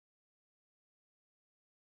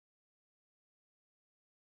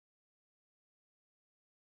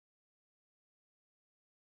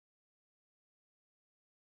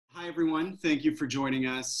Hi, everyone. Thank you for joining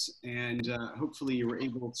us. And hopefully you were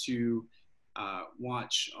able to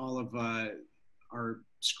watch all of our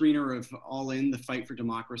screener of All In, The Fight for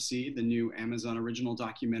Democracy, the new Amazon original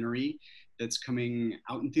documentary that's coming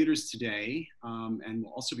out in theaters today and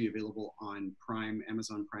will also be available on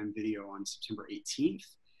Amazon Prime Video on September 18th.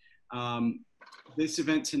 This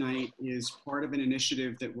event tonight is part of an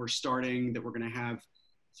initiative that we're starting that we're going to have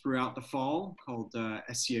throughout the fall called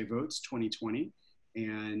SCA Votes 2020.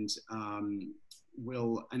 And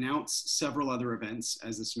we'll announce several other events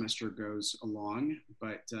as the semester goes along.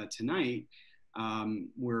 But tonight,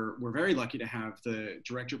 we're very lucky to have the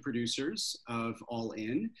director producers of All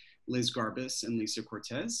In, Liz Garbus and Lisa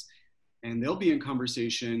Cortés. And they'll be in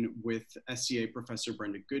conversation with SCA Professor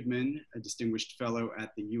Brenda Goodman, a distinguished fellow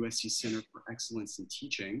at the USC Center for Excellence in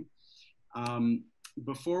Teaching.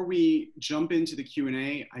 Before we jump into the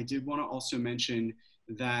Q&A, I did want to also mention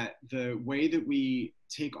that the way that we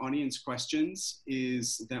take audience questions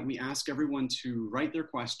is that we ask everyone to write their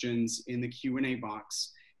questions in the Q&A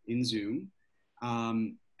box in Zoom.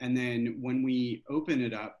 And then when we open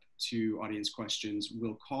it up to audience questions,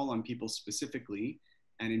 we'll call on people specifically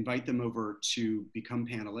and invite them over to become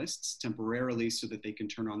panelists temporarily so that they can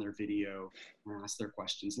turn on their video and ask their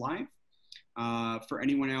questions live. For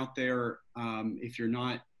anyone out there, if you're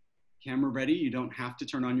not camera ready, you don't have to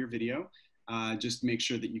turn on your video. Just make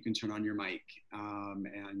sure that you can turn on your mic.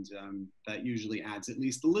 That usually adds at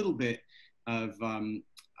least a little bit of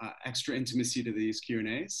extra intimacy to these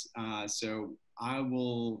Q&As. So I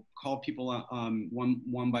will call people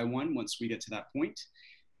one by one once we get to that point.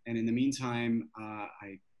 And in the meantime,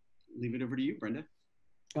 I leave it over to you, Brenda.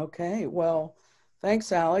 Okay, well,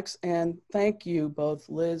 thanks, Alex. And thank you, both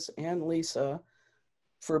Liz and Lisa,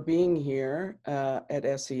 for being here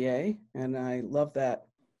at SCA. And I love that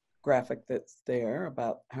graphic that's there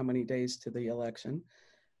about how many days to the election.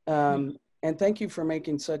 And thank you for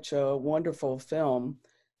making such a wonderful film.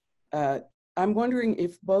 I'm wondering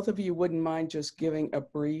if both of you wouldn't mind just giving a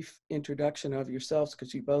brief introduction of yourselves,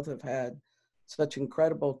 because you both have had such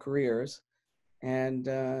incredible careers. And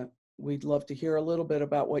we'd love to hear a little bit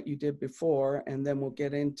about what you did before, and then we'll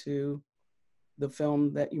get into the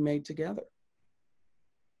film that you made together.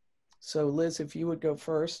 So Liz, if you would go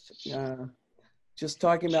first. Just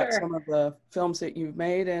talking about some of the films that you've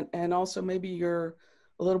made and also maybe a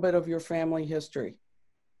little bit of your family history.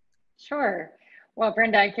 Sure. Well,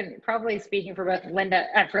 Brenda, I can probably, speaking for both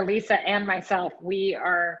for Lisa and myself, we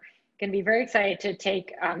are going to be very excited to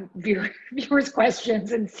take viewers'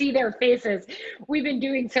 questions and see their faces. We've been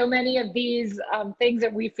doing so many of these things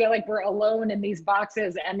that we feel like we're alone in these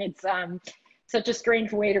boxes, and it's such a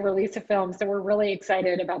strange way to release a film. So we're really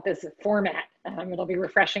excited about this format. It'll be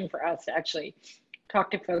refreshing for us to actually talk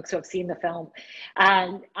to folks who have seen the film.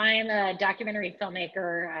 I am a documentary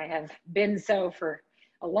filmmaker. I have been so for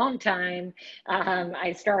a long time.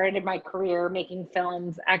 I started my career making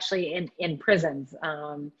films actually in prisons.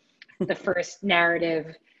 The first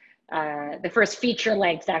narrative, the first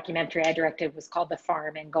feature-length documentary I directed was called The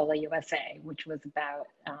Farm, Angola, USA, which was about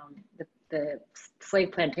the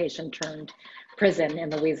slave plantation turned prison in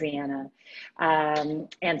Louisiana.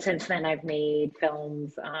 And since then, I've made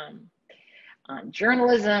films on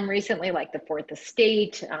journalism recently, like The Fourth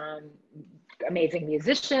Estate, amazing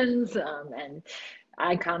musicians, and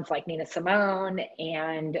icons like Nina Simone,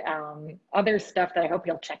 and other stuff that I hope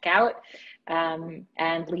you'll check out,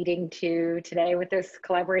 and leading to today with this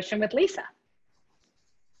collaboration with Lisa.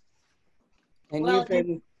 And well, you've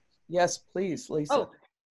been, yes, please, Lisa. Oh,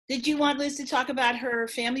 did you want Liz to talk about her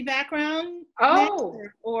family background? Oh,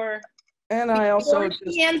 or and I also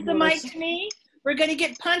she hands the mic to me. We're going to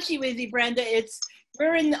get punchy with you, Brenda.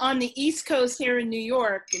 We're on the East Coast here in New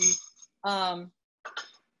York, and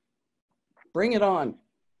bring it on.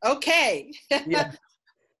 Okay. Yeah.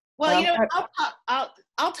 Well,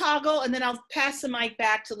 I'll toggle, and then I'll pass the mic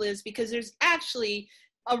back to Liz, because there's actually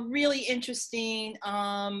a really interesting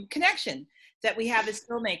connection that we have as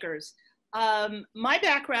filmmakers. My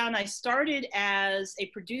background, I started as a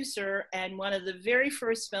producer, and one of the very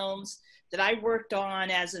first films that I worked on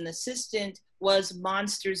as an assistant was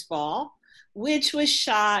Monsters Ball, which was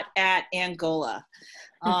shot at Angola.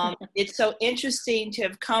 It's so interesting to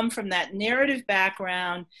have come from that narrative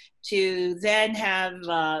background to then have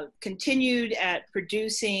continued at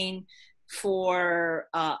producing for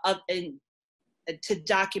to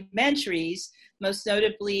documentaries, most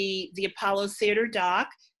notably the Apollo Theater doc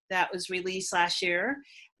that was released last year.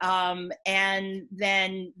 And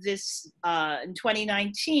then this, in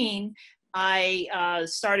 2019, I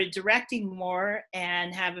started directing more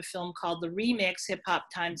and have a film called The Remix, Hip Hop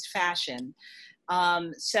Times Fashion.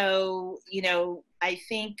 So, you know, I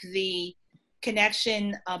think the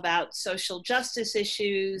connection about social justice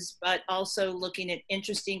issues, but also looking at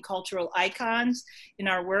interesting cultural icons in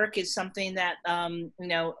our work is something that, you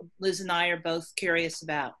know, Liz and I are both curious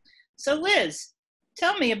about. So Liz,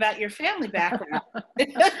 tell me about your family background.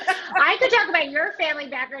 I could talk about your family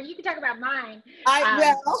background. You could talk about mine.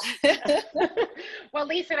 Well,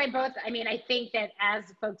 Lisa and I both, I mean, I think that as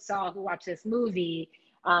folks saw who watched this movie,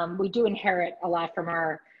 we do inherit a lot from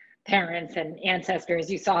our parents and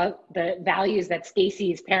ancestors. You saw the values that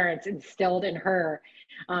Stacey's parents instilled in her,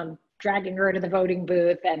 dragging her to the voting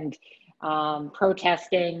booth and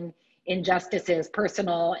protesting injustices,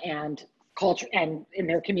 personal and culture and in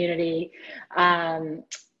their community.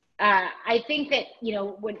 I think that, you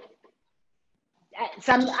know, when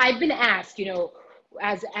I've been asked, you know,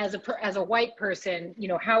 as a white person, you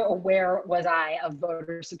know, how aware was I of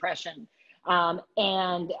voter suppression?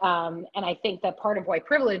 And I think that part of white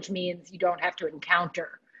privilege means you don't have to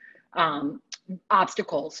encounter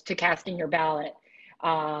obstacles to casting your ballot.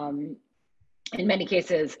 In many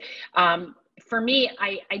cases, for me,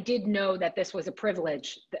 I did know that this was a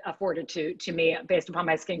privilege afforded to me based upon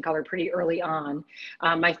my skin color pretty early on.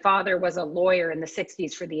 My father was a lawyer in the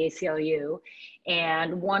 60s for the ACLU.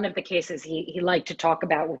 And one of the cases he liked to talk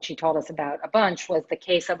about, which he told us about a bunch, was the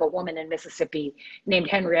case of a woman in Mississippi named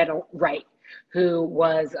Henrietta Wright, who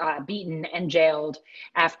was beaten and jailed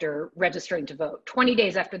after registering to vote. 20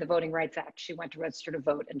 days after the Voting Rights Act, she went to register to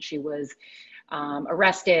vote, and she was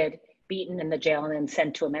arrested, beaten in the jail, and then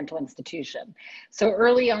sent to a mental institution. So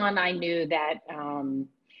early on, I knew that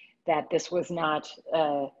that this was not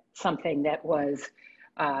something that was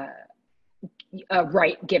a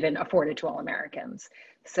right given afforded to all Americans.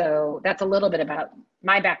 So that's a little bit about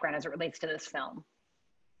my background as it relates to this film.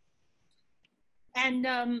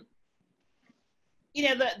 And you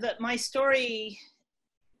know, my story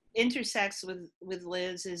intersects with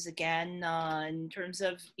Liz's again in terms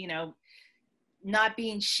of, you know, not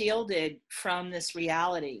being shielded from this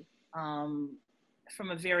reality from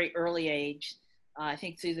a very early age. I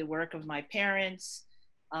think through the work of my parents,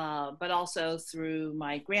 but also through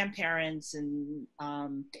my grandparents and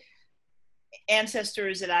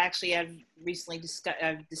ancestors that I actually have recently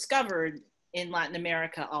discovered in Latin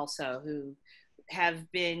America also, who have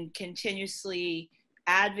been continuously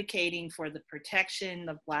advocating for the protection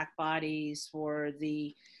of Black bodies, for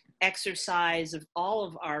the exercise of all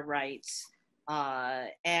of our rights,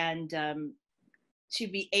 and to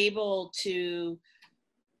be able to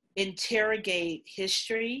interrogate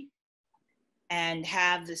history and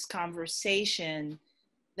have this conversation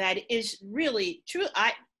that is really true.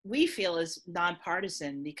 We feel is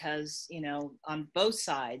nonpartisan because, you know, on both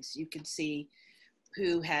sides you can see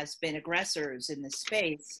who has been aggressors in this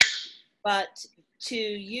space, but to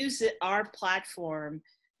use our platform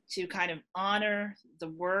to kind of honor the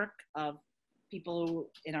work of people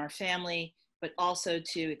in our family, but also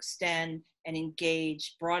to extend and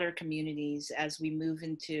engage broader communities as we move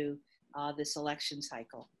into this election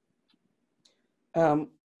cycle.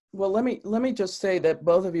 Well, let me just say that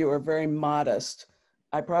both of you are very modest.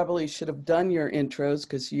 I probably should have done your intros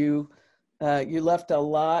because you left a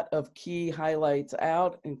lot of key highlights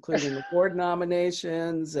out, including award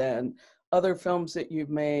nominations and other films that you've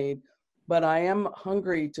made. But I am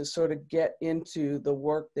hungry to sort of get into the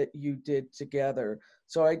work that you did together.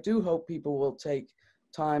 So I do hope people will take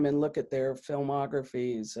time and look at their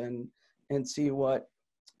filmographies and see what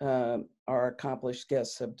our accomplished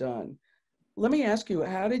guests have done. Let me ask you,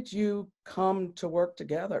 how did you come to work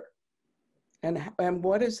together? And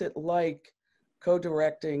what is it like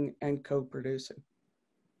co-directing and co-producing?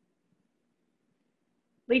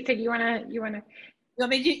 Lisa, you wanna? You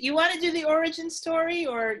want to do the origin story,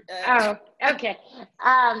 or? Oh, okay.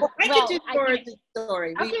 Well, I can do the origin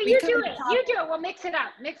story. Okay, you do it. You do it. We'll mix it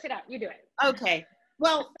up. Mix it up. You do it. Okay.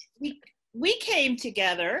 Well, we came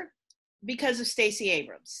together because of Stacey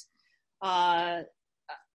Abrams.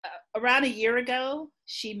 Around a year ago,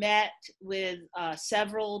 she met with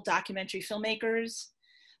several documentary filmmakers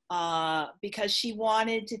because she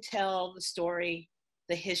wanted to tell the story,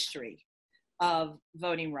 the history of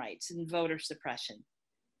voting rights and voter suppression.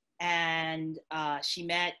 And she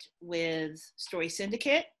met with Story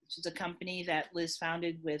Syndicate, which is a company that Liz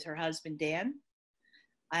founded with her husband, Dan.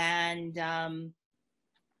 And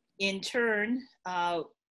in turn,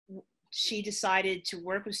 she decided to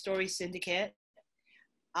work with Story Syndicate.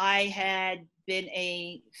 I had been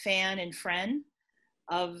a fan and friend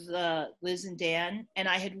of Liz and Dan, and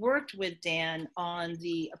I had worked with Dan on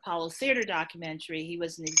the Apollo Theater documentary. He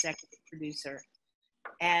was an executive producer.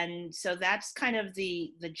 And so that's kind of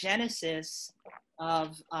the genesis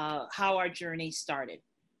of how our journey started.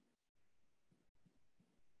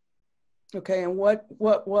 Okay, and what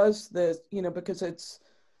was the, you know, because it's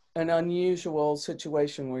an unusual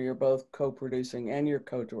situation where you're both co-producing and you're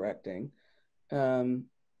co-directing.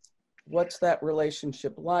 What's that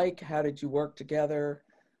relationship like? How did you work together?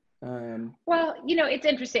 Well, you know, it's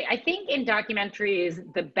interesting. I think in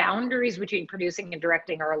documentaries, the boundaries between producing and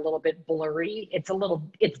directing are a little bit blurry.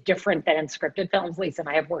 It's different than in scripted films. Lisa and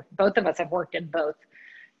I have worked, both of us have worked in both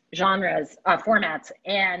genres, formats.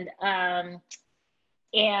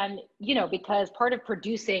 And, you know, because part of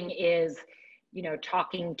producing is, you know,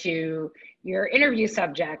 talking to your interview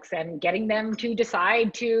subjects and getting them to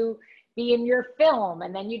decide to be in your film,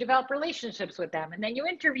 and then you develop relationships with them, and then you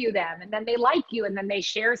interview them, and then they like you, and then they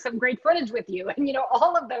share some great footage with you. And, you know,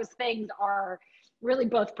 all of those things are really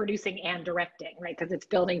both producing and directing, right? Because it's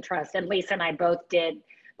building trust. And Lisa and I both did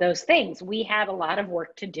those things. We had a lot of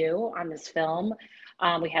work to do on this film.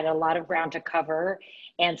 We had a lot of ground to cover.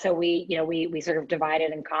 And so we sort of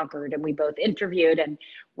divided and conquered, and we both interviewed, and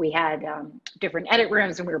we had different edit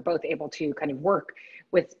rooms, and we were both able to kind of work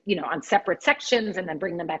with, you know, on separate sections and then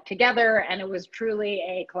bring them back together. And it was truly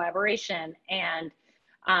a collaboration. And,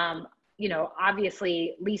 you know,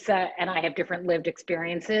 obviously Lisa and I have different lived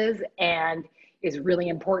experiences, and it's really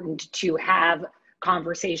important to have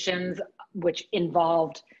conversations which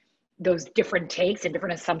involved those different takes and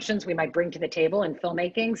different assumptions we might bring to the table in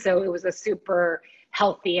filmmaking. So it was a super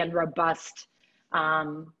healthy and robust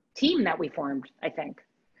team that we formed, I think.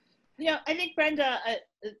 You know, I think, Brenda,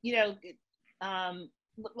 you know,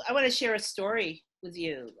 I want to share a story with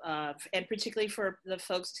you, and particularly for the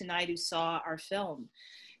folks tonight who saw our film.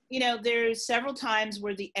 You know, there's several times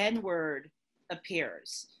where the N-word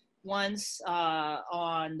appears. Once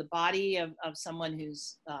on the body of someone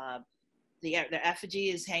who's, the effigy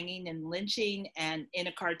is hanging and lynching, and in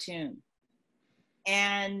a cartoon.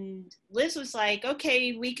 And Liz was like,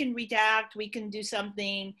 okay, we can redact, we can do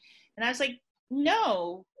something. And I was like,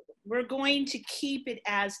 no, we're going to keep it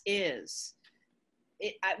as is.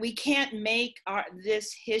 We can't make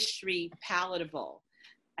this history palatable.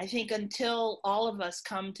 I think until all of us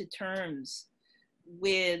come to terms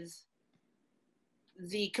with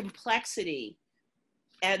the complexity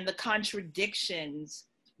and the contradictions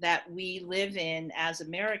that we live in as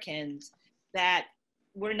Americans, that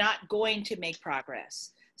we're not going to make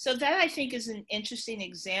progress. So that, I think, is an interesting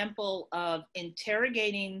example of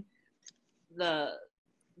interrogating the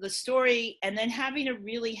story and then having a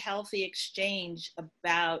really healthy exchange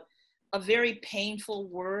about a very painful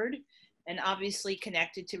word, and obviously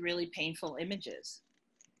connected to really painful images.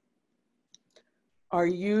 Are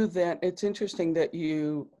you then, it's interesting that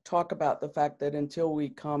you talk about the fact that until we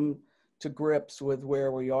come to grips with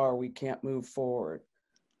where we are, we can't move forward.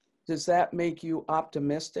 Does that make you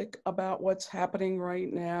optimistic about what's happening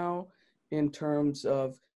right now in terms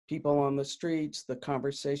of people on the streets, the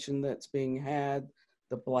conversation that's being had,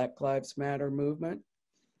 the Black Lives Matter movement?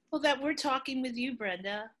 Well, that we're talking with you,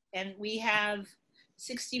 Brenda, and we have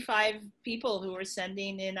 65 people who are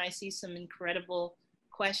sending in, I see some incredible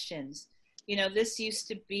questions. You know, this used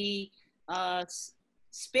to be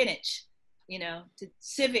spinach, you know, to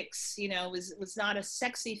civics, you know, was not a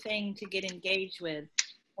sexy thing to get engaged with.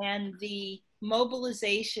 And the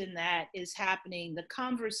mobilization that is happening, the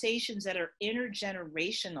conversations that are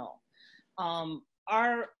intergenerational,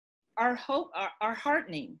 are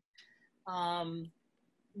heartening.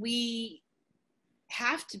 We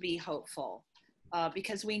have to be hopeful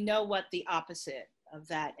because we know what the opposite of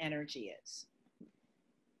that energy is.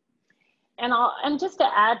 And just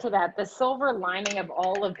to add to that, the silver lining of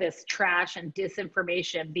all of this trash and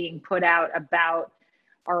disinformation being put out about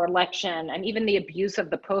our election, and even the abuse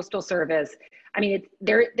of the Postal Service, I mean,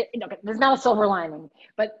 there's not a silver lining,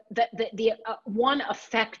 but the one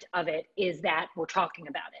effect of it is that we're talking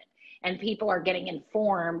about it. And people are getting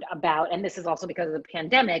informed about, and this is also because of the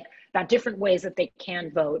pandemic, about different ways that they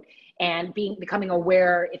can vote, and becoming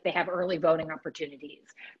aware if they have early voting opportunities,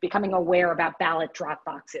 becoming aware about ballot drop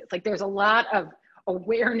boxes. Like, there's a lot of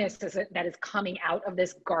awareness that is coming out of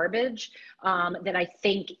this garbage that I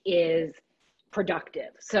think is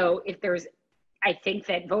productive. So I think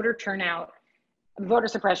that voter turnout, voter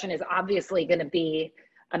suppression is obviously going to be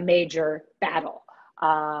a major battle.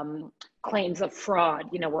 Claims of fraud,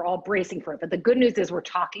 you know, we're all bracing for it. But the good news is we're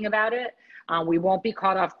talking about it. We won't be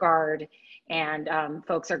caught off guard, and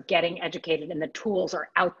folks are getting educated, and the tools are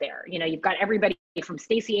out there. You know, you've got everybody from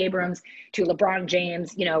Stacey Abrams to LeBron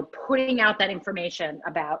James, you know, putting out that information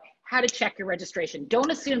about how to check your registration.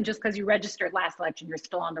 Don't assume just because you registered last election, you're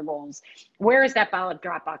still on the rolls. Where is that ballot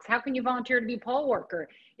drop box? How can you volunteer to be poll worker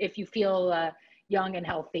if you feel young and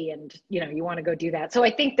healthy, and you want to go do that. So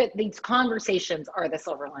I think that these conversations are the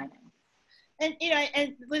silver lining. And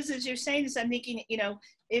and Liz, as you're saying this, I'm thinking,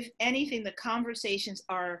 if anything, the conversations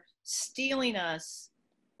are stealing us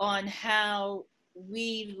on how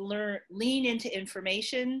we lean into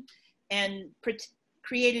information and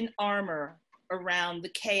create an armor around the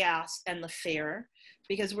chaos and the fear,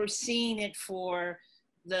 because we're seeing it for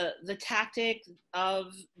the tactic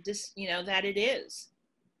of this, that it is.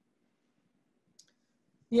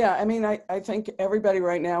 Yeah, I mean, I think everybody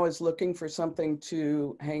right now is looking for something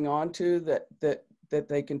to hang on to that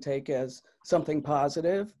they can take as something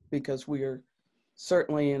positive, because we're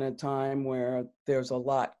certainly in a time where there's a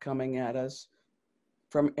lot coming at us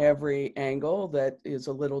from every angle that is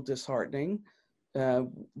a little disheartening.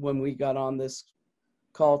 When we got on this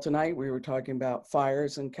call tonight, we were talking about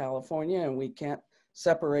fires in California, and we can't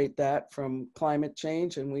separate that from climate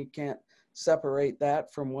change, and we can't separate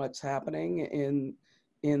that from what's happening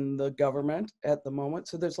in the government at the moment.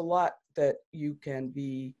 So there's a lot that you can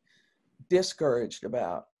be discouraged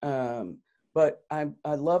about. But I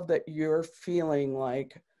love that you're feeling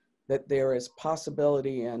like that there is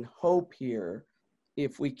possibility and hope here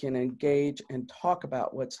if we can engage and talk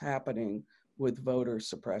about what's happening with voter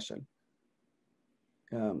suppression.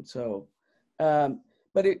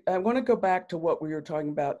 But I want to go back to what we were talking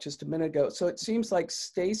about just a minute ago. So it seems like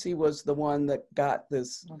Stacey was the one that got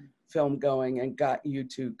this film going and got you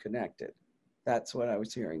two connected. That's what I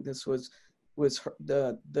was hearing. This was her,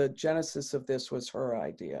 the genesis of this was her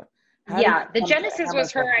idea. Yeah, the genesis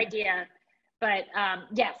was her idea, but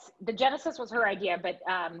yes, the genesis was her idea, but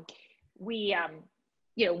we,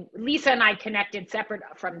 Lisa and I connected separate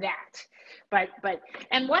from that. But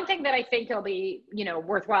and one thing that I think will be,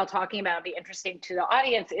 worthwhile talking about, be interesting to the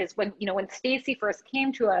audience, is when Stacey first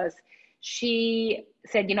came to us, she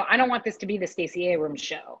said, I don't want this to be the Stacey Abrams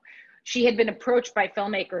show. She had been approached by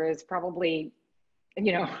filmmakers probably,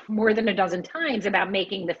 more than a dozen times about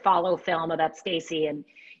making the follow film about Stacey, and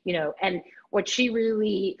what she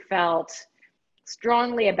really felt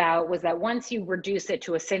strongly about was that once you reduce it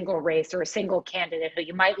to a single race or a single candidate who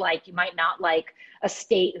you might like, you might not like, a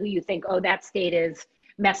state who you think, oh, that state is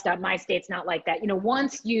messed up, my state's not like that.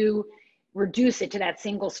 Once you reduce it to that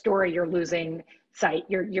single story, you're losing sight.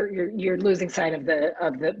 You're losing sight of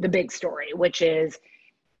the big story, which is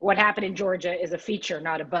what happened in Georgia is a feature,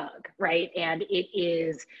 not a bug, right? And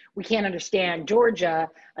we can't understand Georgia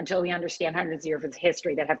until we understand hundreds of years of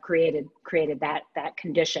history that have created that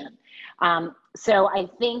condition. So I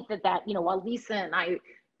think that while Lisa and I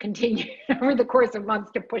continue over the course of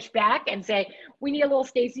months to push back and say, we need a little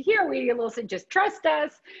Stacey here, we need a little, just trust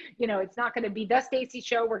us, it's not going to be the Stacey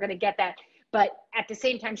show, we're going to get that. But at the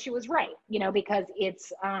same time, she was right, because it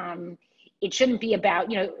shouldn't be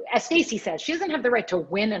about, as Stacey says, she doesn't have the right to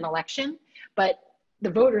win an election, but the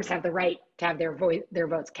voters have the right to have their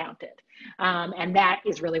votes counted. And that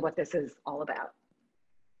is really what this is all about.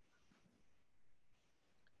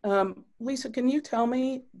 Lisa, can you tell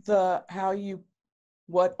me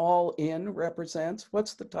what All In represents?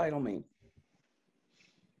 What's the title mean?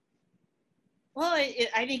 Well,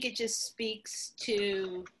 I think it just speaks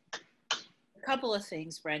to a couple of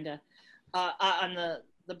things, Brenda. On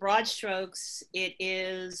the broad strokes, it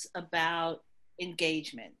is about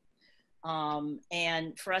engagement.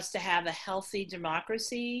 And for us to have a healthy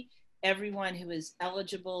democracy, everyone who is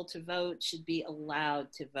eligible to vote should be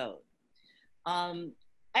allowed to vote.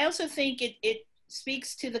 I also think it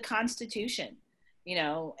speaks to the Constitution,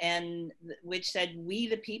 and which said we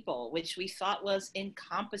the people, which we thought was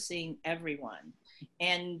encompassing everyone.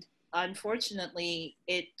 And unfortunately,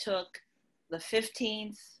 it took the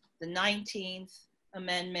 15th, the 19th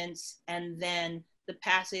amendments, and then the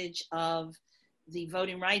passage of the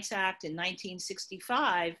Voting Rights Act in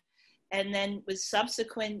 1965, and then with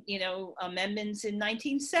subsequent, amendments in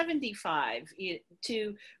 1975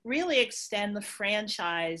 to really extend the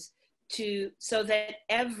franchise so that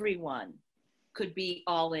everyone could be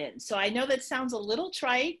all in. So I know that sounds a little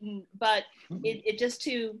trite, but it just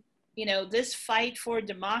this fight for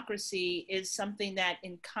democracy is something that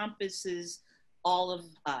encompasses all of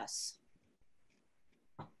us.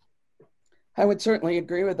 I would certainly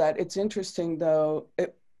agree with that. It's interesting, though.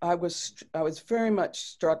 I was very much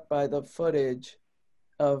struck by the footage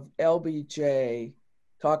of LBJ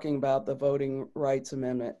talking about the Voting Rights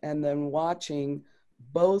Amendment, and then watching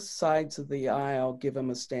both sides of the aisle give him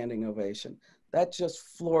a standing ovation. That just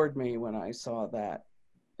floored me when I saw that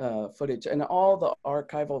footage, and all the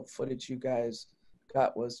archival footage you guys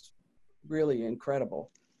got was really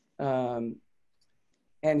incredible.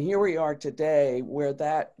 And here we are today, where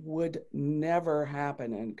that would never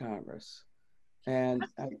happen in Congress. And,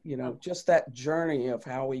 you know, just that journey of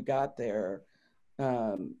how we got there.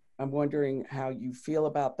 I'm wondering how you feel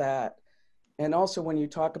about that. And also when you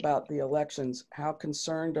talk about the elections, how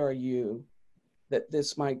concerned are you that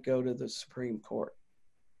this might go to the Supreme Court?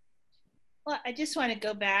 Well, I just want to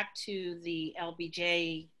go back to the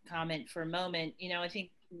LBJ comment for a moment. You know, I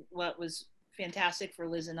think what was fantastic for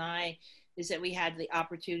Liz and I is that we had the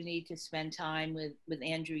opportunity to spend time with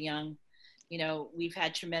Andrew Young. You know, we've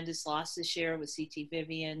had tremendous loss this year with C.T.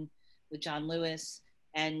 Vivian, with John Lewis,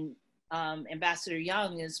 and Ambassador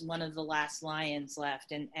Young is one of the last lions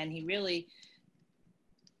left. And he really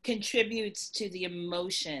contributes to the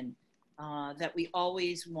emotion that we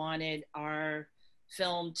always wanted our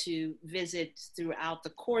film to visit throughout the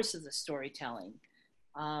course of the storytelling.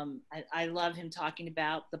 I love him talking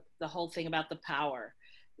about the whole thing about the power,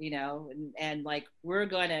 you know, and like, we're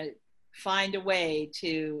going to find a way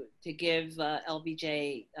to give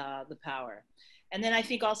LBJ the power. And then I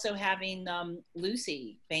think also having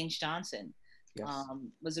Lucy Baines Johnson yes.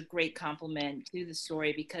 Was a great compliment to the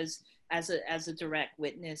story, because as a direct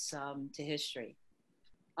witness to history.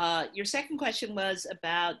 Your second question was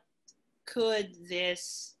about, could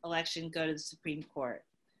this election go to the Supreme Court?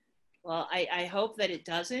 Well, I hope that it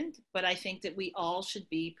doesn't, but I think that we all should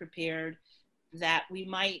be prepared that we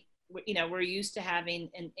might, you know, we're used to having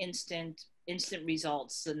an instant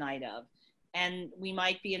results the night of, and we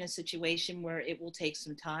might be in a situation where it will take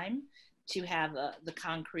some time to have the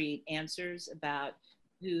concrete answers about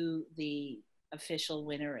who the official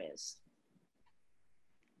winner is.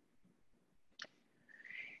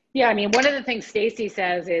 Yeah, I mean, one of the things Stacey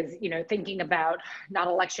says is, you know, thinking about not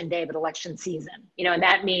election day, but election season, you know, and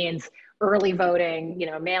that means early voting, you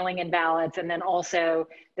know, mailing in ballots, and then also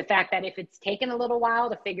the fact that if it's taken a little while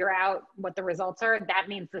to figure out what the results are, that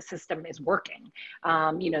means the system is working,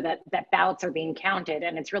 you know, that ballots are being counted,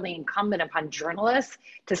 and it's really incumbent upon journalists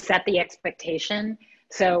to set the expectation.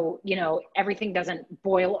 So, you know, everything doesn't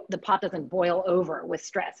boil, the pot doesn't boil over with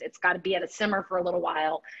stress. It's got to be at a simmer for a little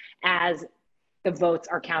while as the votes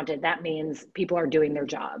are counted. That means people are doing their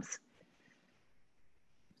jobs.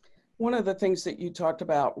 One of the things that you talked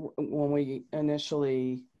about when we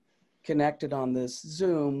initially connected on this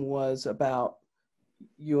Zoom was about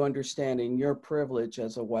you understanding your privilege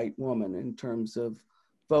as a white woman in terms of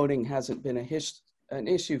voting hasn't been an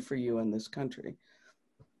issue for you in this country.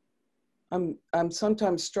 I'm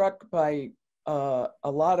sometimes struck by a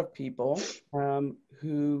lot of people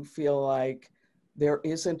who feel like there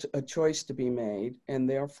isn't a choice to be made, and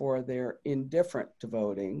therefore they're indifferent to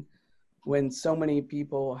voting, when so many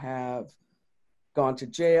people have gone to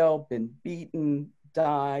jail, been beaten,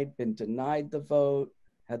 died, been denied the vote,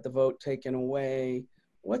 had the vote taken away.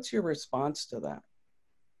 What's your response to that?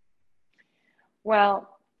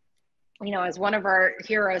 Well, you know, as one of our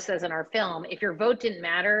heroes says in our film, if your vote didn't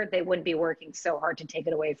matter, they wouldn't be working so hard to take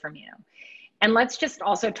it away from you. And let's just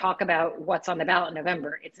also talk about what's on the ballot in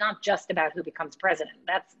November. It's not just about who becomes president.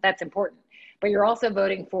 That's important. But you're also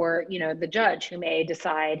voting for, you know, the judge who may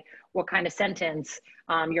decide what kind of sentence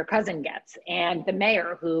your cousin gets, and the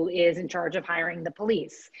mayor who is in charge of hiring the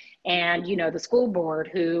police, and, you know, the school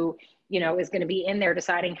board who, you know, is going to be in there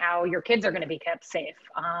deciding how your kids are going to be kept safe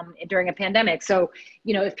during a pandemic. So,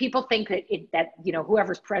 you know, if people think that you know,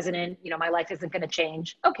 whoever's president, you know, my life isn't going to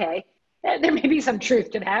change, okay. There may be some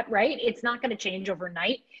truth to that, right? It's not going to change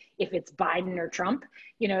overnight if it's Biden or Trump.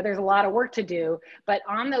 You know, there's a lot of work to do, but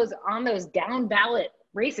on those down ballot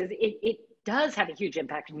races, it does have a huge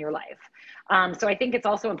impact in your life. So I think it's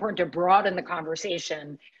also important to broaden the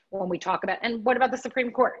conversation when we talk about, and what about the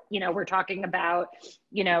Supreme Court? You know, we're talking about,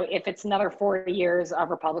 you know, if it's another 4 years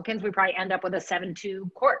of Republicans, we probably end up with a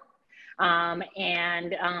 7-2 court.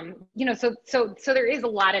 You know, so there is a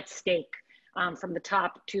lot at stake from the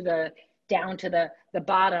top to down to the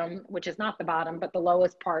bottom, which is not the bottom, but the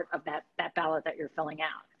lowest part of that ballot that you're filling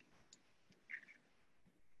out.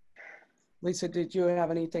 Lisa, did you have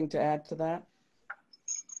anything to add to that?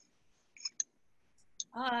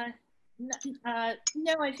 No,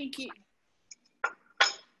 I think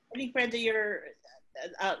Brenda,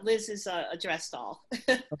 Liz has addressed all.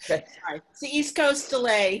 Okay. Sorry. It's the East Coast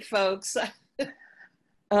delay, folks.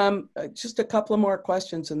 Just a couple of more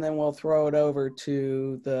questions, and then we'll throw it over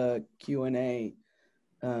to the Q&A,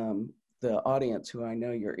 the audience who I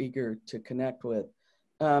know you're eager to connect with.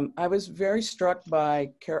 I was very struck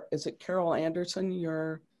by, is it Carol Anderson?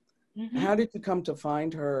 How did you come to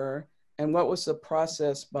find her, and what was the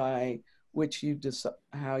process by which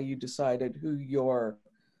how you decided who your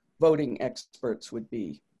voting experts would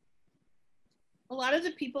be? A lot of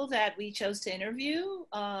the people that we chose to interview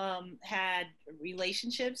had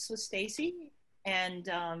relationships with Stacey. And,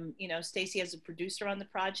 you know, Stacey, as a producer on the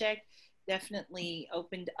project, definitely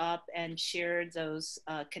opened up and shared those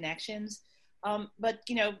connections. But,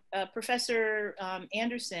 you know, Professor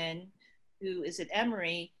Anderson, who is at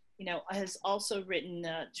Emory, you know, has also written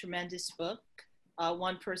a tremendous book,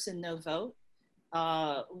 One Person, No Vote,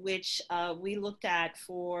 which we looked at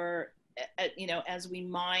for, you know, as we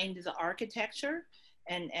mined the architecture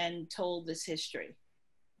and told this history.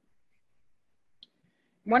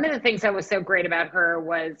 One of the things that was so great about her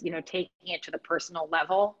was, you know, taking it to the personal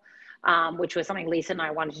level, which was something Lisa and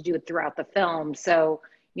I wanted to do throughout the film. So,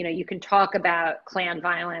 you know, you can talk about Klan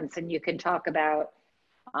violence and you can talk about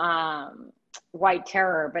white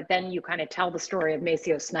terror, but then you kind of tell the story of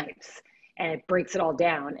Maceo Snipes and it breaks it all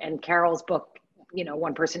down. And Carol's book, you know,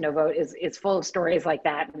 One Person, No Vote, is full of stories like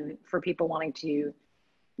that. And for people wanting to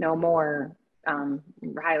know more,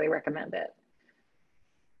 highly recommend it.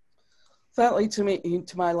 That leads me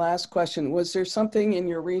to my last question. Was there something in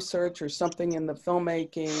your research or something in the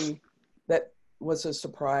filmmaking that was a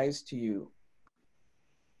surprise to you?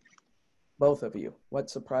 Both of you, what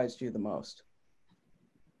surprised you the most?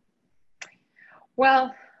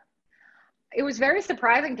 Well, it was very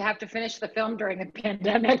surprising to have to finish the film during the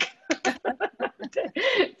pandemic.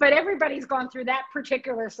 But everybody's gone through that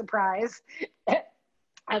particular surprise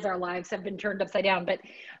as our lives have been turned upside down. But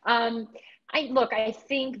I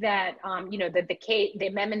think that, you know, the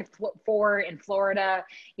Amendment 4 in Florida,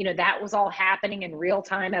 you know, that was all happening in real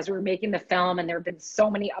time as we were making the film. And there have been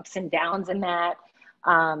so many ups and downs in that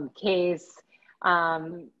case.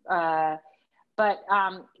 You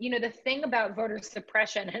know, the thing about voter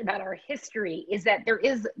suppression and about our history is that there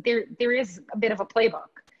is a bit of a playbook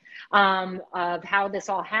of how this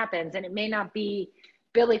all happens. And it may not be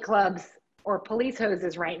billy clubs or police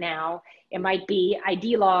hoses right now. It might be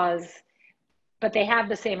ID laws, but they have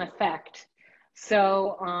the same effect.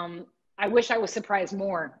 So I wish I was surprised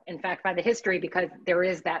more, in fact, by the history, because there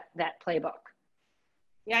is that playbook.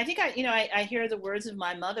 Yeah, I think I hear the words of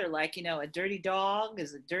my mother, like, you know, a dirty dog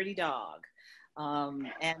is a dirty dog.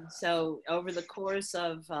 And so over the course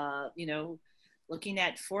of, you know, looking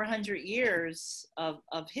at 400 years of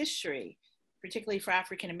history, particularly for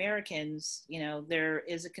African Americans, you know, there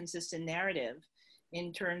is a consistent narrative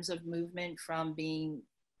in terms of movement from being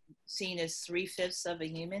seen as 3/5 of a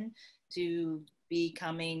human to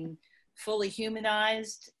becoming fully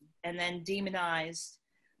humanized and then demonized.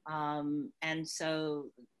 And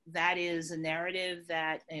so that is a narrative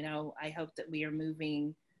that, you know, I hope that we are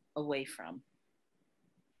moving away from.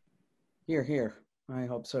 Here, here. I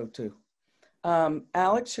hope so too.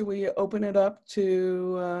 Alex, should we open it up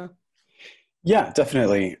to? Yeah,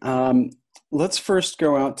 definitely. Let's first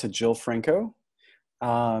go out to Jill Franco.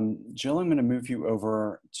 Jill, I'm going to move you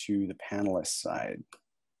over to the panelist side.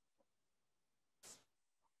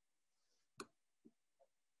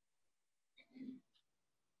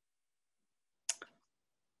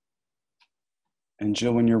 And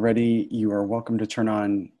Jill, when you're ready, you are welcome to turn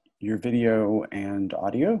on your video and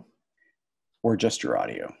audio, or just your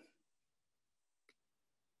audio.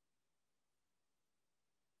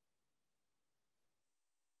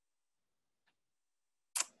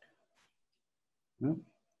 Well,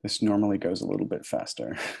 this normally goes a little bit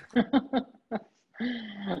faster.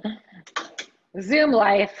 Zoom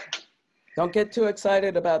life. Don't get too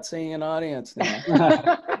excited about seeing an audience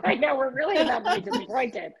now. I know, we're really about to be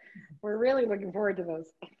disappointed. We're really looking forward to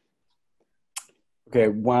those. Okay,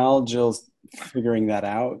 while Jill's figuring that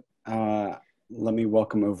out, let me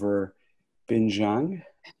welcome over Bin Zhang.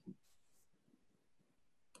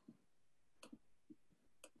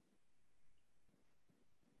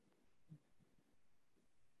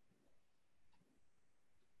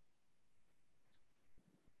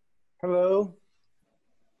 Hello.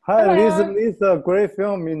 Hi, Hello. Lisa, great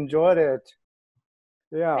film, enjoyed it.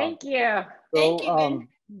 Yeah. Thank you. So, Thank you,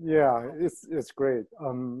 yeah, it's great.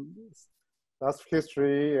 That's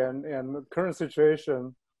history and current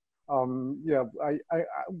situation. Yeah,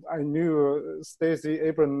 I knew Stacey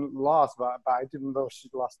Abrams lost, but I didn't know she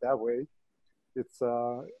lost that way. It's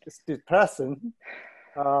depressing.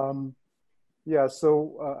 Yeah,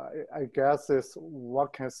 so I guess it's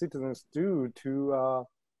what can citizens do to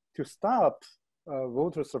stop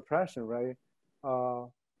voter suppression, right?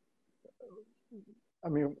 I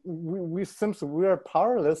mean, we simply, we are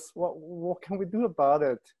powerless. What can we do about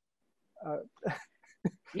it?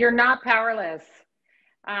 You're not powerless.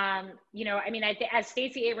 You know, I mean, as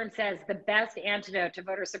Stacey Abrams says, the best antidote to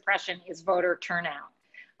voter suppression is voter turnout.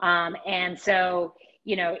 And so,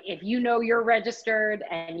 you know, if you know you're registered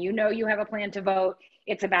and you know you have a plan to vote,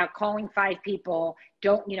 It's about calling 5 people.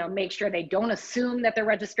 Don't, make sure they don't assume that their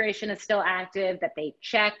registration is still active, that they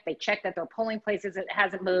check that their polling places, it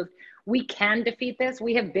hasn't moved. We can defeat this.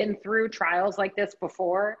 We have been through trials like this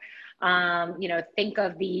before. Think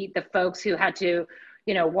of the folks who had to,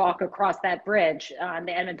 walk across that bridge,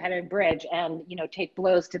 the Edmund Pettit Bridge, and, take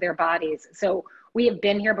blows to their bodies. So we have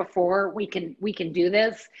been here before. We can do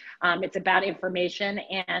this. It's about information,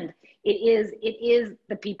 and it is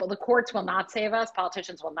the people. The courts will not save us.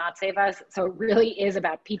 Politicians will not save us. So it really is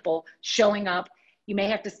about people showing up. You may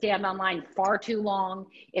have to stand online far too long.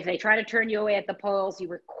 If they try to turn you away at the polls, you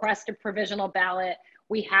request a provisional ballot.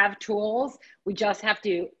 We have tools. We just have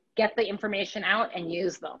to get the information out and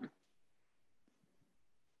use them.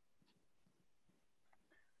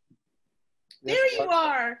 There you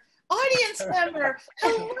are, audience member.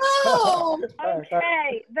 Hello.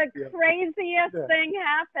 Okay, the craziest thing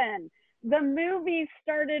happened. The movie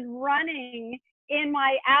started running in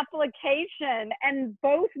my application, and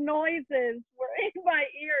both noises were in my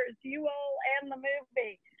ears, you all and the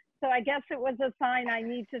movie. So I guess it was a sign I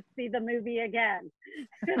need to see the movie again.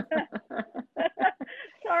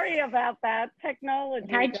 Sorry about that. Technology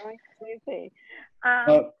going crazy.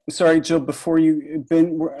 Sorry, Jill, before you,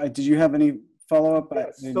 Ben, did you have any follow-up?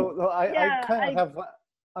 Yeah, so I kind of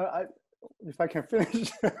have, if I can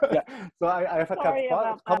finish. Yeah. So I have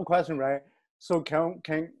a couple questions, right? So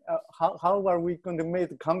how are we going to make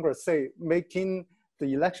the Congress say making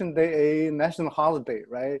the election day a national holiday,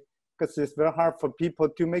 right? Because it's very hard for people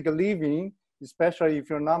to make a living, especially if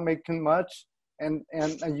you're not making much, and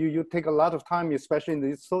you take a lot of time, especially in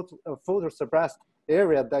this photo suppressed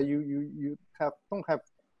area that you don't have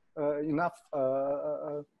enough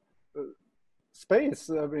space,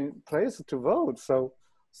 place to vote.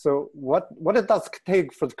 So what it does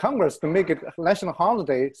take for the Congress to make it a national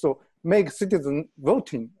holiday, so make citizen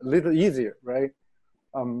voting a little easier, right?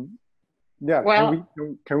 Yeah, well,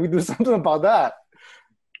 can we do something about that?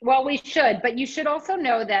 Well, we should, but you should also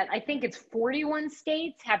know that I think it's 41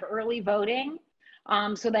 states have early voting.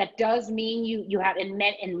 So that does mean you have,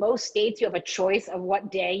 in most states, you have a choice of what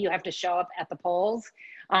day you have to show up at the polls.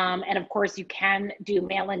 And of course, you can do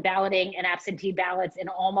mail-in balloting and absentee ballots in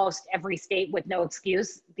almost every state with no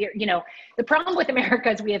excuse. The problem with America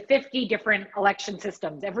is we have 50 different election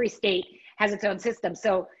systems. Every state has its own system.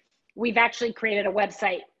 So we've actually created a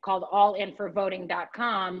website called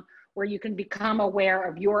allinforvoting.com where you can become aware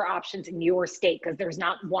of your options in your state, because there's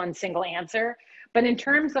not one single answer. But in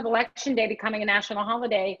terms of Election Day becoming a national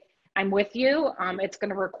holiday, I'm with you. It's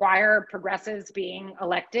going to require progressives being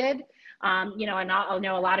elected. And I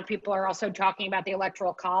know a lot of people are also talking about the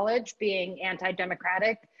Electoral College being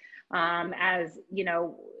anti-democratic, as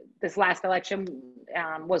this last election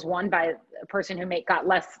was won by a person who got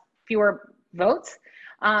fewer votes.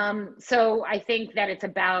 So I think that it's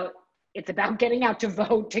about getting out to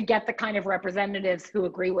vote to get the kind of representatives who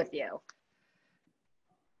agree with you.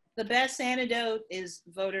 The best antidote is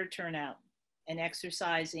voter turnout and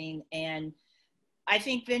exercising. And I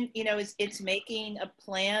think then, it's making a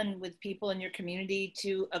plan with people in your community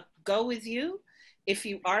to go with you if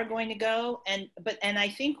you are going to go. And I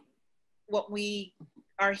think what we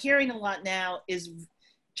are hearing a lot now is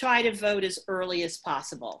try to vote as early as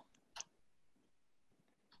possible.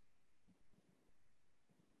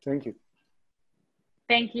 Thank you.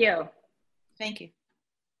 Thank you. Thank you.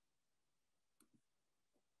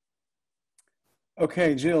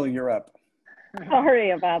 Okay, Jill, you're up.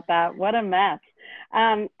 Sorry about that. What a mess.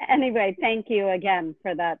 Anyway, thank you again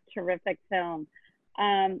for that terrific film.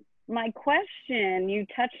 My question, you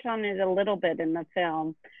touched on it a little bit in the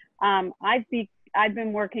film. I've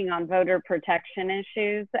been working on voter protection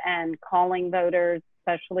issues and calling voters,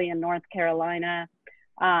 especially in North Carolina,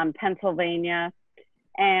 Pennsylvania.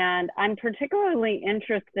 And I'm particularly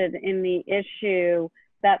interested in the issue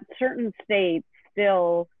that certain states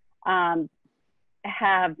still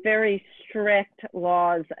have very strict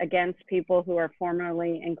laws against people who are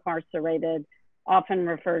formerly incarcerated, often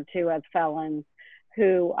referred to as felons,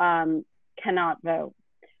 who cannot vote.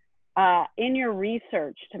 In your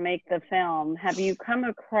research to make the film, have you come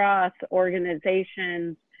across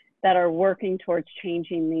organizations that are working towards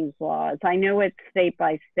changing these laws? I know it's state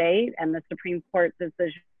by state, and the Supreme Court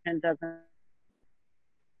decision doesn't,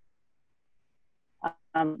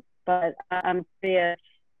 but I'm curious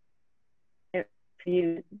if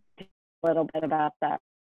you do a little bit about that.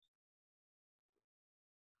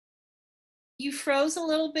 You froze a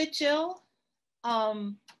little bit, Jill.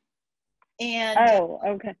 And oh,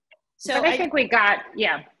 okay. So I think we got,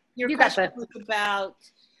 your question was about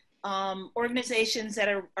organizations that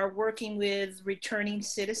are working with returning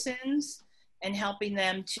citizens and helping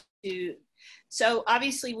them to So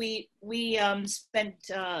obviously we spent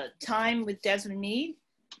time with Desmond Meade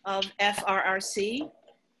of FRRC.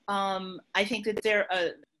 I think that their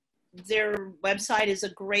website is a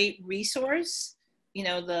great resource, you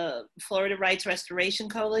know, the Florida Rights Restoration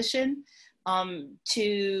Coalition,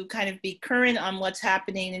 to kind of be current on what's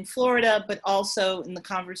happening in Florida, but also in the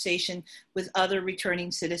conversation with other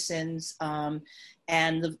returning citizens and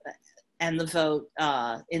the vote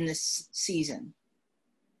in this season.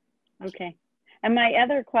 Okay. And my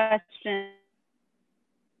other question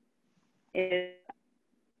is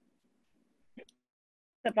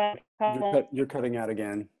about You're cutting out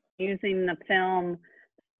again. using the film.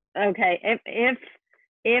 Okay,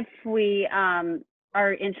 if we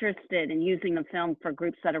are interested in using the film for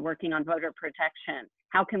groups that are working on voter protection,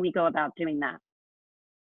 how can we go about doing that?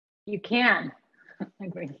 You can.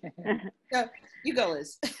 So, you go,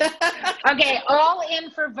 Liz. Okay,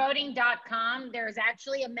 allinforvoting.com. There's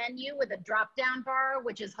actually a menu with a drop-down bar,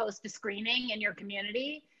 which is host a screening in your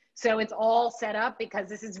community. So it's all set up because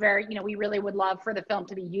this is very, you know, we really would love for the film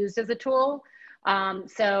to be used as a tool.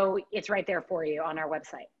 So it's right there for you on our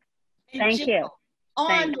website. Thank you.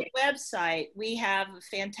 On the website, we have a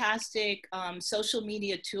fantastic social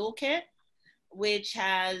media toolkit, which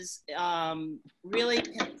has really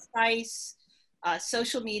concise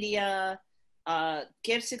social media,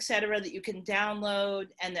 GIFs, etc., that you can download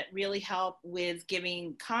and that really help with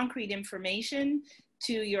giving concrete information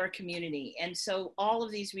to your community. And so all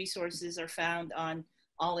of these resources are found on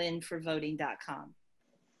allinforvoting.com.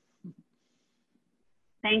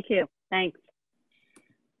 Thank you. Thanks.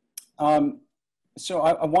 So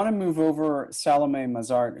I want to move over Salome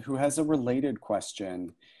Mazart, who has a related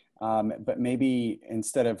question, but maybe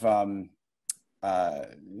instead of,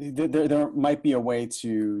 there might be a way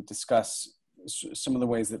to discuss some of the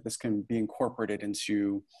ways that this can be incorporated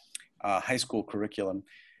into high school curriculum.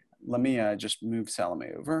 Let me just move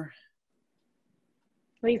Salome over.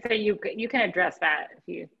 Lisa, you can address that if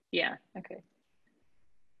you, yeah, okay.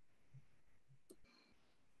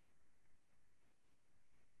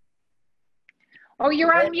 Oh,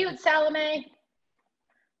 you're on mute, Salome.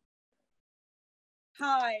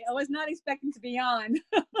 Hi, I was not expecting to be on.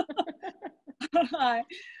 Hi.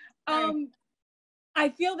 I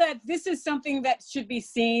feel that this is something that should be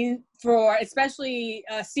seen for especially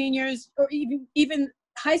seniors or even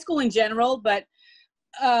high school in general, but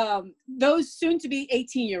those soon to be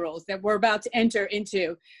 18-year-olds that we're about to enter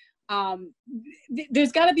into.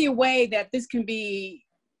 There's got to be a way that this can be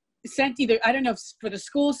sent either, I don't know, for the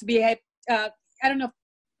schools to be, I don't know,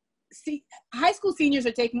 high school seniors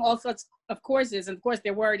are taking all sorts of courses, and of course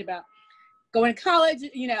they're worried about going to college,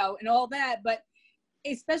 you know, and all that, but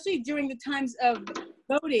especially during the times of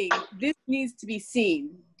voting, this needs to be seen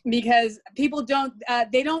because people don't, I'm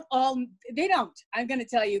going to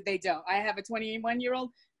tell you they don't. I have a 21-year-old,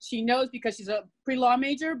 she knows because she's a pre-law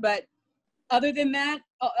major, but other than that,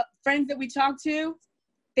 friends that we talk to,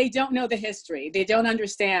 they don't know the history. They don't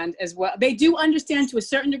understand as well. They do understand to a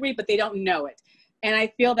certain degree, but they don't know it. And I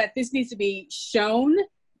feel that this needs to be shown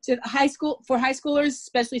to high school, for high schoolers,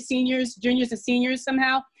 especially seniors, juniors and seniors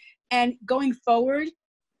somehow. And going forward,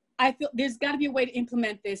 I feel there's got to be a way to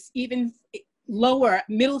implement this even lower,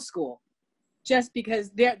 middle school, just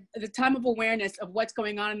because the time of awareness of what's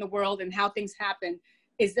going on in the world and how things happen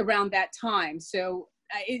is around that time. So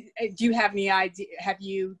do you have any idea, have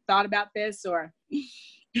you thought about this or?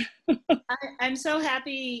 I'm so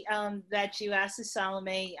happy that you asked this,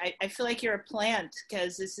 Salome. I feel like you're a plant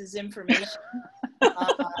because this is information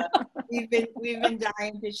we've been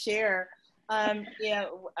dying to share. When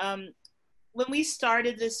we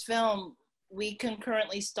started this film, we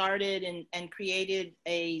concurrently started and created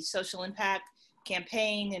a social impact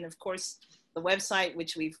campaign, and of course the website,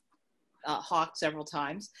 which we've hawked several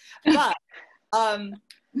times. But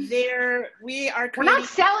we are creating. We're not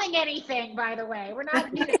selling anything, by the way. We're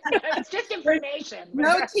not. It's just information.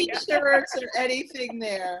 No t-shirts or anything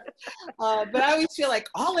there. But I always feel like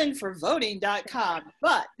allinforvoting.com.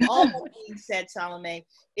 But all that being said, Salome,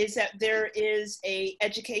 is that there is a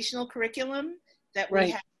educational curriculum that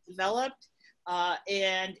we have developed,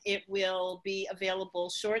 and it will be available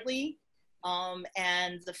shortly.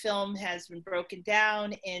 And the film has been broken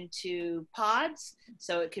down into pods,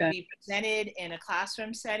 so it can be presented in a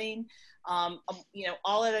classroom setting. You know,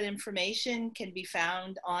 all of that information can be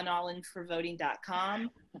found on allinforvoting.com.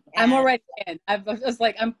 I'm already in. I was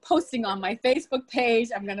like, I'm posting on my Facebook page.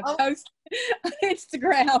 I'm going to post on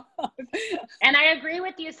Instagram. And I agree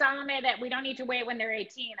with you, Salome, that we don't need to wait when they're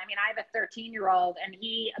 18. I mean, I have a 13-year-old and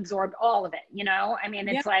he absorbed all of it, you know? I mean,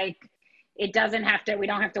 it's like, it doesn't have to, we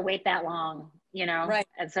don't have to wait that long. you know? Right.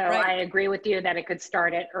 And so Right. I agree with you that it could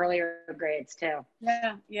start at earlier grades too.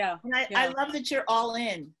 Yeah, yeah. And I yeah. love that you're all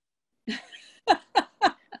in. Well,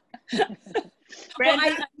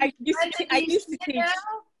 Brenda, I used to teach.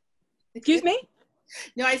 Excuse me?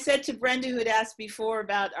 No, I said to Brenda, who had asked before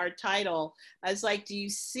about our title, I was like, do you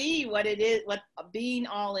see what it is, what being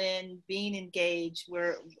all in, being engaged,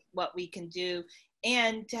 what we can do,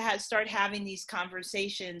 and to start having these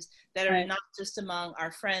conversations that are Right. not just among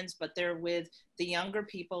our friends, but they're with the younger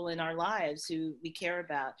people in our lives who we care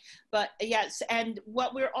about. But yes, and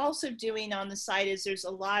what we're also doing on the site is there's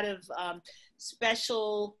a lot of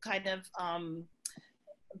special kind of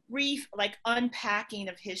brief, like unpacking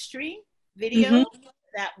of history video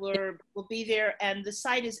that will be there, and the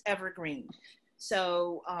site is evergreen.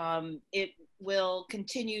 So it will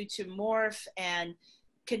continue to morph and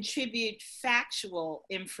contribute factual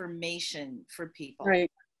information for people.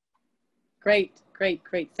 Great.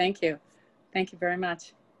 Thank you. Thank you very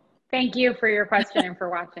much. Thank you for your question and for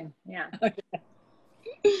watching. Yeah.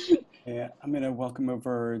 Yeah, I'm going to welcome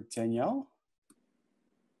over Danielle.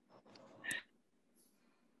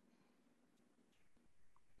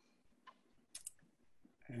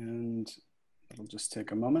 And it'll just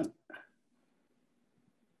take a moment.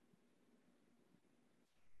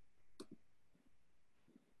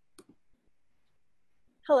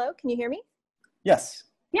 Hello, can you hear me? Yes.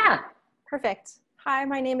 Yeah. Perfect. Hi,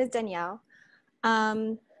 my name is Danielle.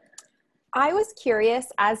 I was curious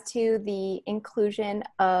as to the inclusion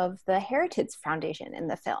of the Heritage Foundation in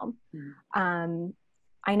the film.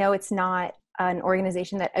 I know it's not an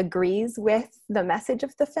organization that agrees with the message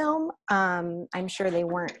of the film. I'm sure they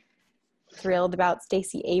weren't thrilled about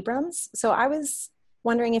Stacey Abrams. So I was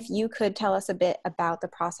wondering if you could tell us a bit about the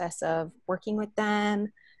process of working with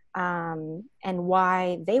them and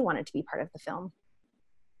why they wanted to be part of the film.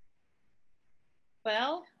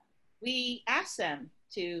 Well, we asked them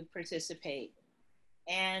to participate,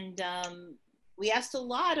 and we asked a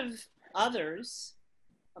lot of others,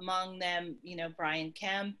 among them, you know, Brian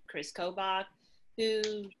Kemp, Chris Kobach, who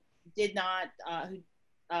did not,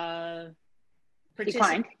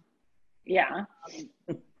 Declined. Yeah.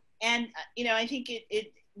 And you know, I think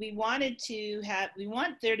we want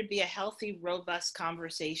there to be a healthy, robust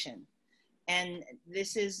conversation. And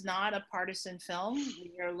this is not a partisan film.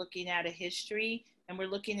 We are looking at a history, and we're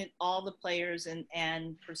looking at all the players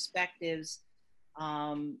and perspectives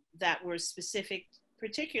that were specific,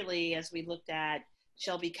 particularly as we looked at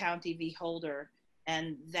Shelby County v. Holder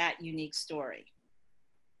and that unique story.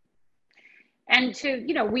 And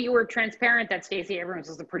you know, we were transparent that Stacey Abrams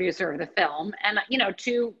was the producer of the film. And, you know,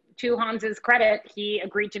 to Hans's credit, he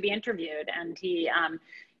agreed to be interviewed. And he,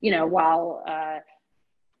 you know, while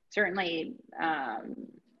certainly,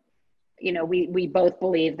 you know, we both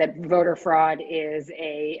believe that voter fraud is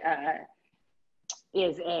an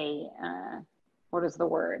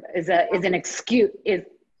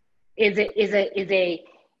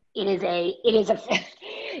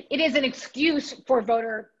excuse for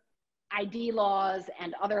voter ID laws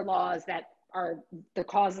and other laws that are the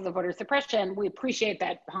causes of voter suppression. We appreciate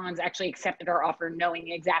that Hans actually accepted our offer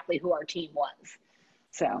knowing exactly who our team was.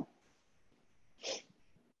 So.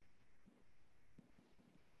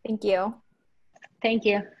 Thank you. Thank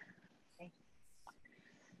you.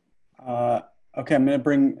 Okay, I'm going to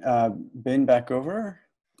bring Ben back over.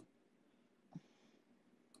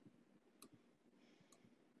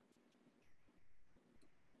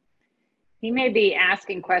 He may be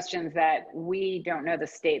asking questions that we don't know the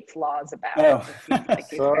state's laws about. Oh,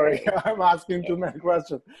 sorry, I'm asking too many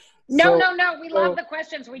questions. No. We love the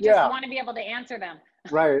questions. We just want to be able to answer them.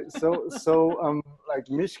 Right. So like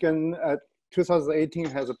Michigan 2018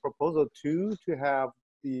 has a proposal to have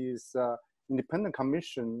these independent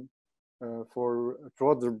commission for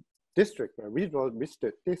draw the district, right? Redraw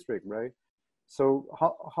district, right? So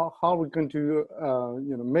how are we going to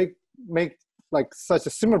you know make like such a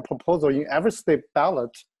similar proposal in every state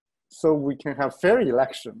ballot, so we can have fair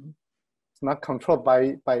election? It's not controlled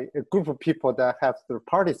by a group of people that have their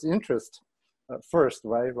party's interest first,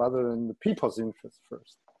 right, rather than the people's interest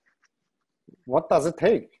first. What does it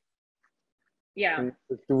take? Yeah.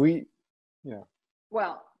 Do we? Yeah.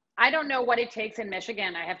 Well, I don't know what it takes in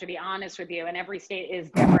Michigan. I have to be honest with you, and every state is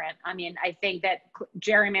different. I mean, I think that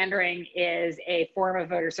gerrymandering is a form of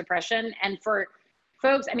voter suppression, and for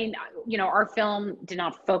folks, I mean, you know, our film did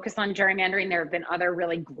not focus on gerrymandering. There have been other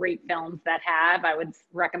really great films that have. I would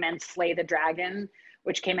recommend Slay the Dragon,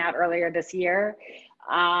 which came out earlier this year.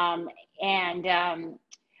 But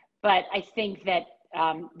I think that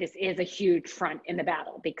this is a huge front in the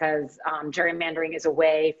battle, because gerrymandering is a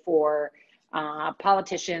way for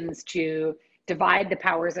politicians to divide the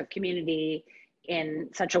powers of community in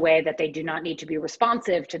such a way that they do not need to be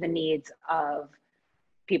responsive to the needs of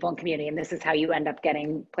people in community. And this is how you end up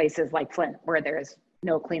getting places like Flint, where there's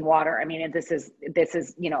no clean water. I mean, this is,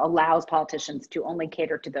 allows politicians to only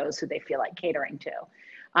cater to those who they feel like catering to.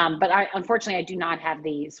 But unfortunately, I do not have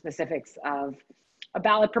the specifics of a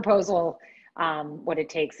ballot proposal, what it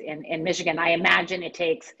takes in Michigan. I imagine it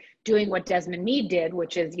takes doing what Desmond Meade did,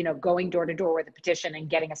 which is, going door to door with a petition and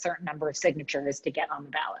getting a certain number of signatures to get on the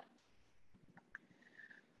ballot.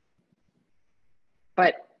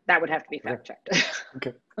 But that would have to be fact checked.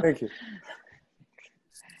 Okay, thank you.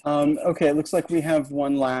 Okay, it looks like we have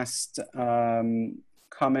one last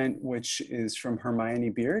comment, which is from Hermione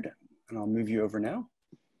Beard, and I'll move you over now.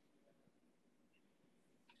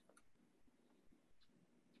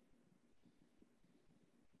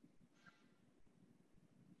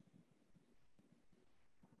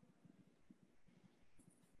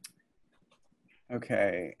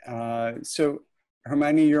 Okay, so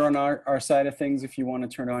Hermione, you're on our side of things if you want to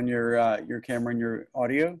turn on your camera and your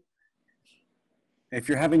audio. If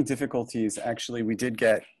you're having difficulties, actually, we did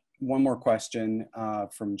get one more question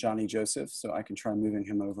from Johnny Joseph, so I can try moving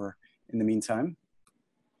him over in the meantime.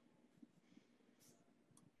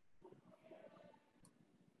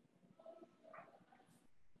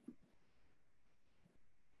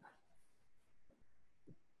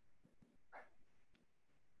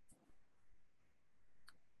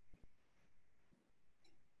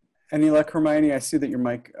 Any luck, Hermione? I see that your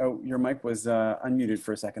mic was unmuted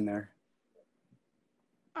for a second there.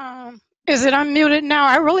 Is it unmuted now?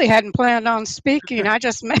 I really hadn't planned on speaking. I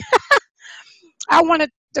wanted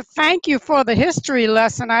to thank you for the history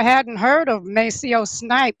lesson. I hadn't heard of Maceo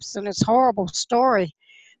Snipes and his horrible story.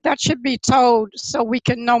 That should be told so we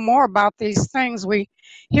can know more about these things. We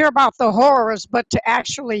hear about the horrors, but to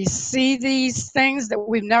actually see these things that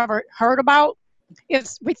we've never heard about,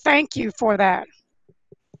 we thank you for that.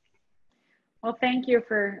 Well, thank you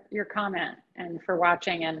for your comment and for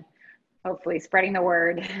watching and hopefully spreading the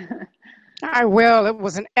word. I will. It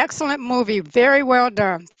was an excellent movie. Very well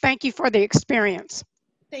done. Thank you for the experience.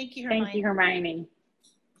 Thank you, Hermione. Thank you, Hermione.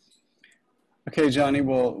 Okay, Johnny,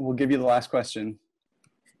 we'll give you the last question.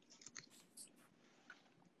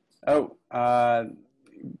 Oh, I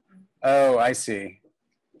see.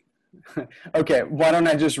 Okay, why don't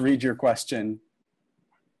I just read your question?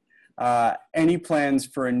 Any plans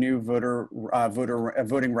for a new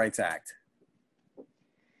Voting Rights Act?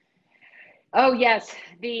 Oh, yes.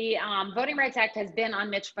 The Voting Rights Act has been on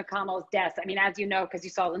Mitch McConnell's desk. I mean, as you know, because you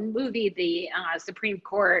saw the movie, the Supreme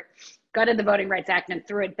Court gutted the Voting Rights Act and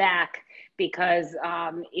threw it back because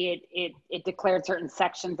it declared certain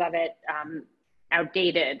sections of it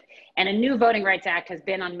outdated. And a new Voting Rights Act has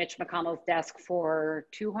been on Mitch McConnell's desk for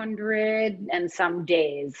 200 and some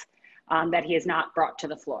days that he has not brought to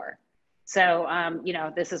the floor. So,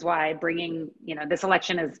 this is why bringing, this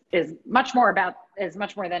election is much more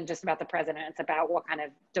than just about the president. It's about what kind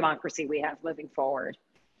of democracy we have moving forward.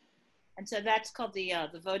 And so that's called the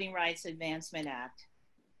Voting Rights Advancement Act.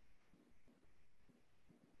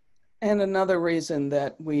 And another reason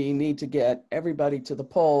that we need to get everybody to the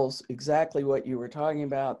polls, exactly what you were talking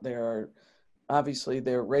about. There are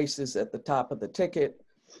races at the top of the ticket,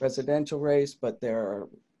 presidential race, but there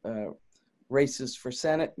are races for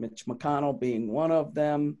Senate, Mitch McConnell being one of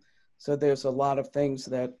them. So there's a lot of things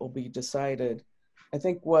that will be decided. I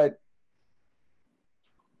think what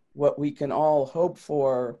we can all hope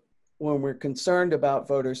for when we're concerned about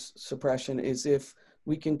voter suppression is if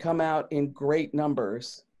we can come out in great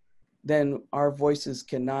numbers, then our voices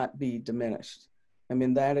cannot be diminished. I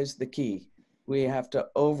mean, that is the key. We have to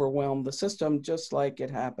overwhelm the system just like it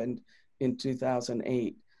happened in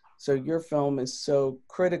 2008. So your film is so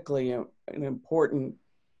critically an important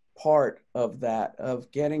part of that,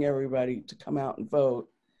 of getting everybody to come out and vote.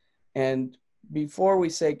 And before we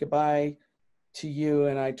say goodbye to you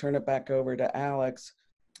and I turn it back over to Alex,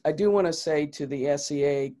 I do want to say to the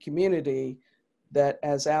SEA community that,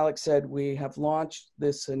 as Alex said, we have launched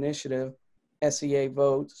this initiative, SEA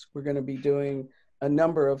Votes. We're going to be doing a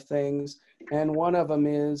number of things. And one of them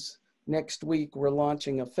is next week, we're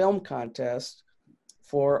launching a film contest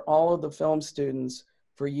for all of the film students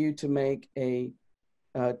for you to make a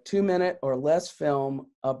 2-minute or less film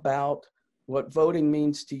about what voting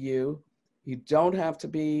means to you. You don't have to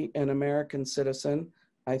be an American citizen.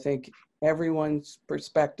 I think everyone's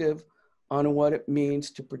perspective on what it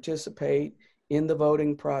means to participate in the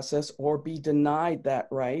voting process or be denied that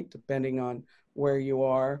right, depending on where you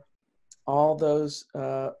are, all those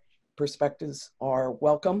perspectives are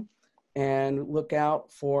welcome. And look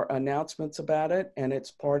out for announcements about it. And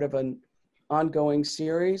it's part of an ongoing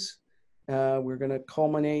series. We're going to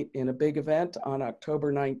culminate in a big event on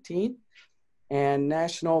October 19th. And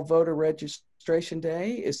National Voter Registration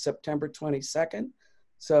Day is September 22nd.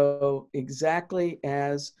 So exactly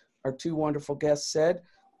as our two wonderful guests said,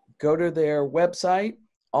 go to their website,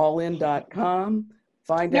 allin.com,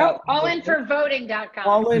 find out. allinforvoting.com.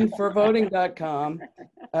 Allinforvoting.com,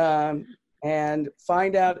 and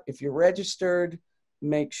find out if you're registered,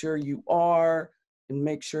 make sure you are, and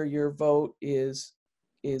make sure your vote is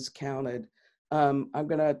counted. I'm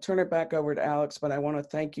gonna turn it back over to Alex, but I wanna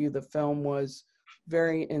thank you. The film was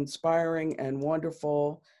very inspiring and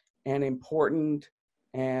wonderful and important,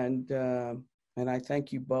 and I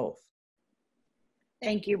thank you both.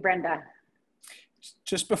 Thank you, Brenda.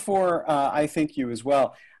 Just before I thank you as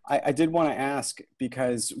well, I did want to ask,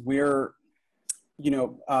 because we're,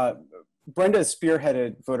 Brenda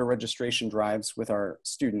spearheaded voter registration drives with our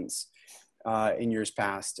students in years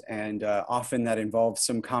past, and often that involves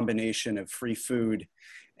some combination of free food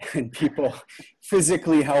and people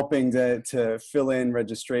physically helping to fill in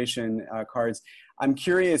registration cards. I'm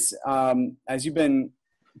curious, as you've been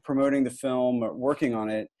promoting the film, or working on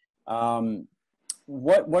it,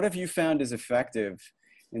 what have you found is effective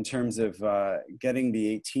in terms of getting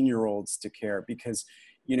the 18-year-olds to care? Because,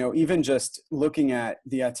 even just looking at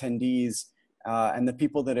the attendees and the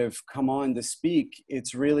people that have come on to speak,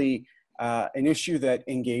 it's really an issue that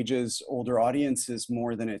engages older audiences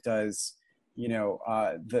more than it does,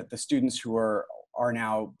 the students who are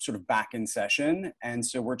now sort of back in session. And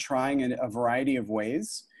so we're trying in a variety of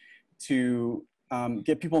ways to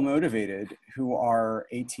get people motivated who are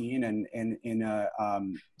 18 and in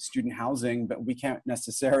student housing, but we can't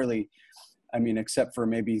necessarily, except for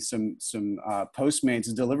maybe some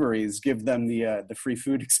Postmates deliveries, give them the free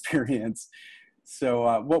food experience.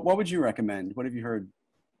 So what would you recommend? What have you heard?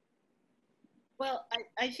 Well,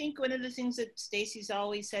 I think one of the things that Stacey's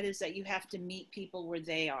always said is that you have to meet people where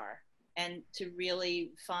they are, and to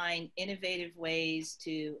really find innovative ways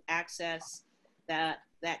to access that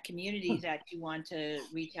community that you want to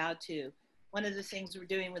reach out to. One of the things we're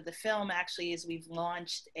doing with the film actually is we've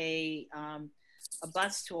launched a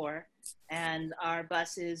bus tour, and our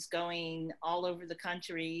bus is going all over the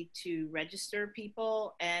country to register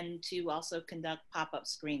people and to also conduct pop-up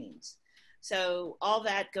screenings. So all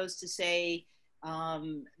that goes to say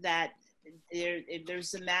that there's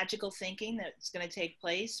some magical thinking that's going to take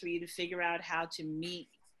place for you to figure out how to meet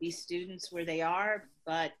these students where they are.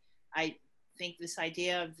 But I think this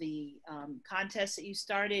idea of the contest that you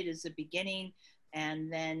started is the beginning,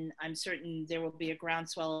 and then I'm certain there will be a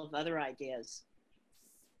groundswell of other ideas.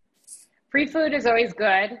 Free food is always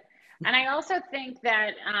good. And I also think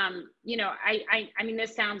that, I mean,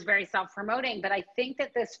 this sounds very self-promoting, but I think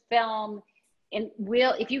that this film,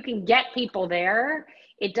 if you can get people there,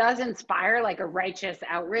 it does inspire like a righteous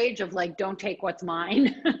outrage of like, don't take what's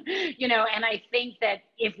mine, and I think that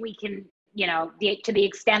if we can, to the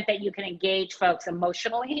extent that you can engage folks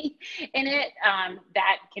emotionally in it,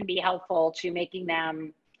 that can be helpful to making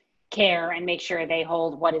them care and make sure they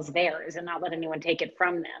hold what is theirs and not let anyone take it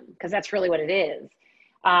from them, because that's really what it is.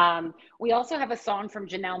 We also have a song from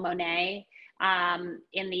Janelle Monáe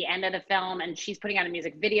in the end of the film, and she's putting out a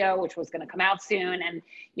music video, which was going to come out soon. And,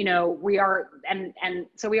 we are, and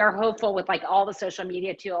so we are hopeful with like all the social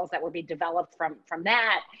media tools that will be developed from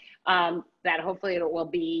that, that hopefully it will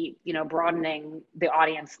be, broadening the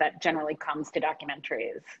audience that generally comes to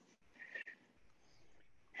documentaries.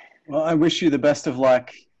 Well, I wish you the best of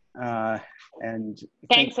luck. And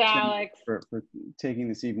thanks, Alex, for taking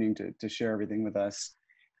this evening to share everything with us.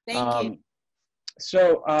 Thank you.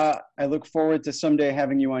 So I look forward to someday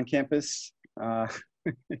having you on campus.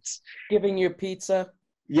 It's giving you pizza.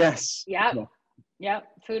 Yes. Yep. Yeah. Yep.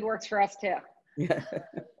 Food works for us too. Yeah.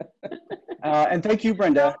 And thank you,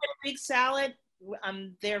 Brenda. Big salad.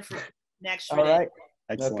 I'm there for next. All right.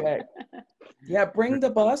 Excellent. Okay. Yeah, bring the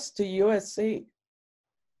bus to USC.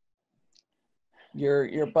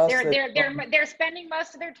 Your bus. They're spending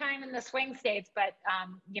most of their time in the swing states, but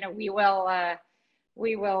we will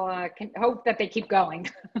hope that they keep going.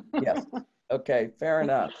 Yes. Okay. Fair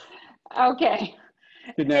enough. Okay.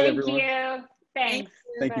 Good night, Thank everyone. you. Thanks.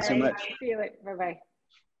 Thank you so much. See you later. Bye-bye.